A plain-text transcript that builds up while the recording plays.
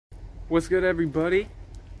What's good, everybody?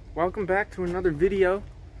 Welcome back to another video.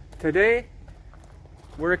 Today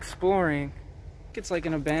we're exploring, it's like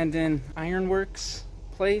an abandoned ironworks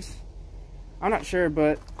place. I'm not sure,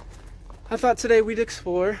 but I thought today we'd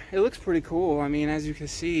explore. It looks pretty cool. I mean, as you can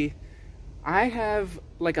see, I have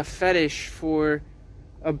like a fetish for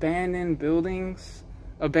abandoned buildings,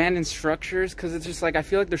 abandoned structures, because it's just like I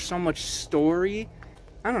feel like there's so much story.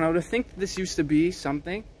 I don't know, to think this used to be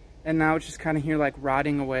something and now it's just kind of here like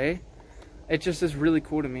rotting away. It just is really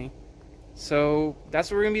cool to me. So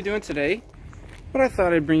that's what we're gonna be doing today. But I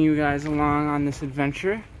thought I'd bring you guys along on this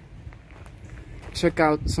adventure. Check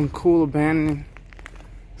out some cool abandoned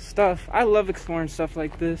stuff. I love exploring stuff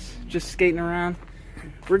like this, just skating around.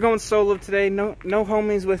 We're going solo today, no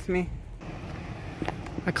homies with me.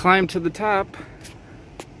 I climbed to the top.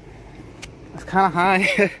 It's kind of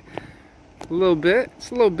high. A little bit.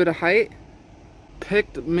 It's a little bit of height.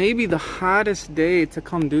 Picked maybe the hottest day to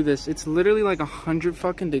come do this. It's literally like 100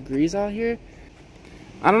 fucking degrees out here.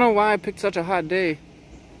 I don't know why I picked such a hot day,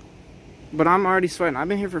 but I'm already sweating. I've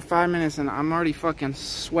been here for 5 minutes and I'm already fucking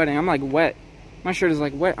sweating. I'm like wet. My shirt is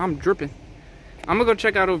like wet. I'm dripping. I'm gonna go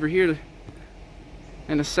check out over here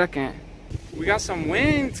in a second. We got some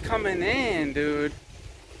winds coming in, dude.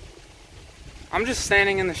 I'm just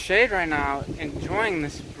standing in the shade right now, enjoying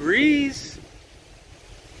this breeze.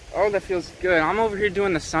 Oh, that feels good. I'm over here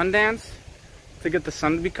doing the sun dance to get the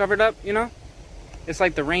sun to be covered up, you know? It's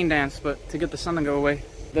like the rain dance, but to get the sun to go away.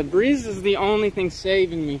 The breeze is the only thing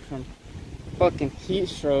saving me from fucking heat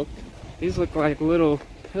stroke. These look like little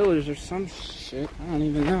pillars or some shit. I don't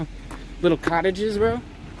even know. Little cottages, bro.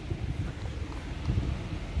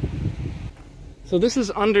 So this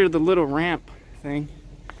is under the little ramp thing.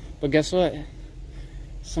 But guess what?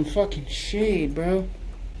 Some fucking shade, bro.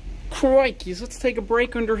 Crikeys, let's take a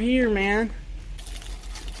break under here, man.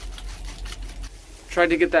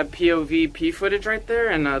 Tried to get that POV footage right there,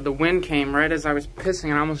 and the wind came right as I was pissing,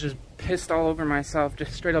 and I almost just pissed all over myself.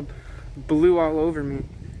 Just straight up blew all over me.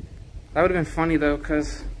 That would have been funny though,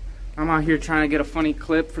 because I'm out here trying to get a funny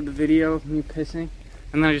clip for the video of me pissing,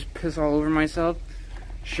 and then I just piss all over myself.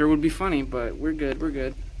 Sure would be funny, but we're good, we're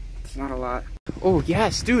good. It's not a lot. Oh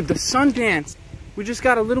yes, dude, the sun dance. We just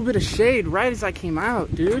got a little bit of shade right as I came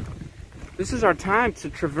out, dude. This is our time to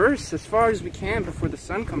traverse as far as we can before the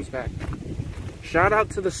sun comes back. Shout out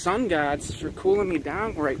to the sun gods for cooling me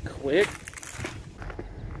down right quick.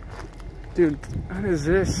 Dude, what is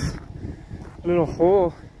this? A little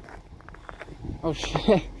hole. Oh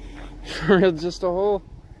shit. For real, just a hole.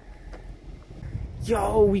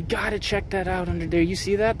 Yo, we gotta check that out under there. You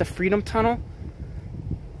see that? The Freedom Tunnel?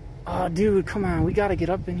 Oh, dude, come on. We gotta get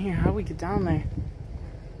up in here. How do we get down there?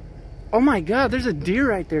 Oh my god, there's a deer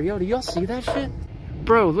right there. Yo, do y'all see that shit?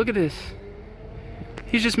 Bro, look at this.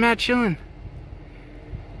 He's just mad chilling.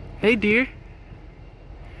 Hey, deer.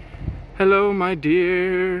 Hello, my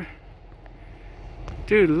dear.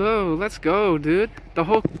 Dude, low, let's go, dude. The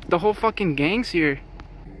whole fucking gang's here.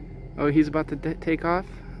 Oh, he's about to take off?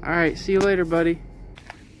 Alright, see you later, buddy.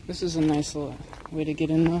 This is a nice little way to get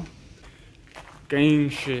in, though. Gang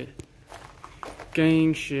shit.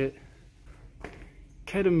 Gang shit.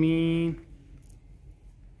 Ketamine.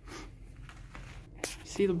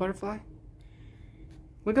 See the butterfly?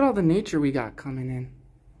 Look at all the nature we got coming in.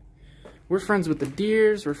 We're friends with the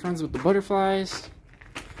deers. We're friends with the butterflies.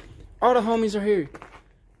 All the homies are here.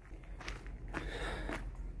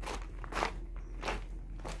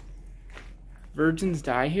 Virgins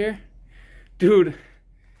die here? Dude.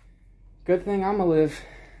 Good thing I'ma live.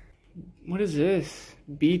 What is this?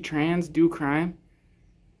 Be trans, do crime?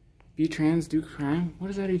 Be trans, do crime? What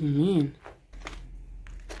does that even mean?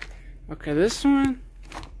 Okay, this one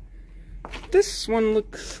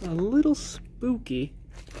looks a little spooky.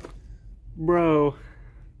 Bro,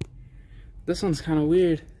 this one's kind of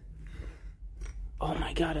weird. Oh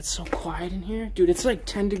my god, it's so quiet in here. Dude, it's like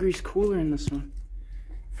 10 degrees cooler in this one.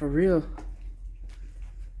 For real.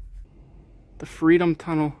 The Freedom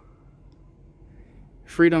Tunnel.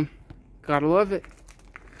 Freedom. Gotta love it.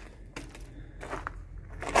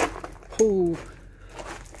 Ooh.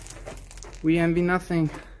 We envy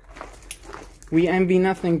nothing. We envy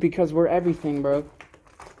nothing because we're everything, bro.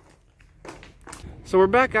 So we're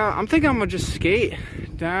back out. I'm thinking I'm gonna just skate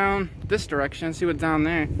down this direction, see what's down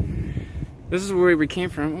there. This is where we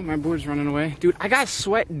came from. Oh, my board's running away. Dude, I got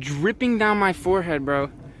sweat dripping down my forehead,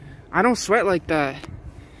 bro. I don't sweat like that.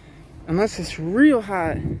 Unless it's real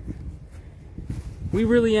hot. We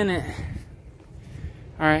really in it.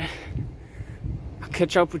 Alright. I'll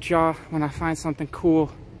catch up with y'all when I find something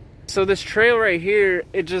cool. So this trail right here,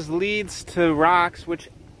 it just leads to rocks, which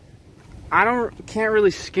can't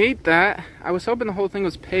really skate that. I was hoping the whole thing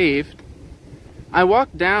was paved. I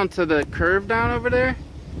walked down to the curve down over there,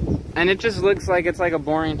 and it just looks like it's like a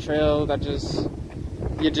boring trail that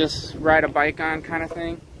you just ride a bike on kind of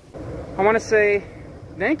thing. I want to say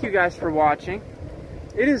thank you guys for watching.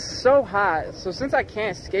 It is so hot, so since I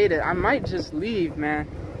can't skate it, I might just leave, man,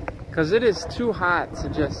 because it is too hot to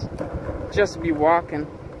just be walking.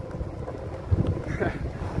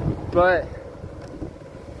 But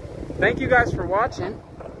thank you guys for watching.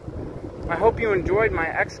 I hope you enjoyed my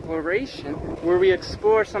exploration where we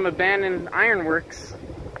explore some abandoned ironworks.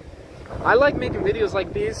 I like making videos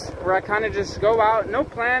like these where I kind of just go out, no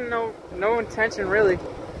plan, no intention really,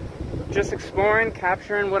 just exploring,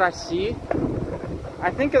 capturing what I see. I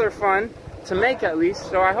think they're fun to make at least,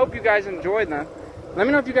 so I hope you guys enjoyed them. Let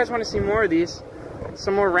me know if you guys want to see more of these,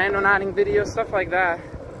 some more randonauting videos, stuff like that.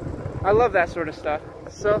 I love that sort of stuff.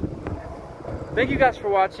 So thank you guys for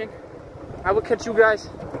watching. I will catch you guys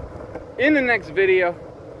in the next video.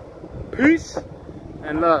 Peace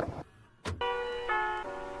and love.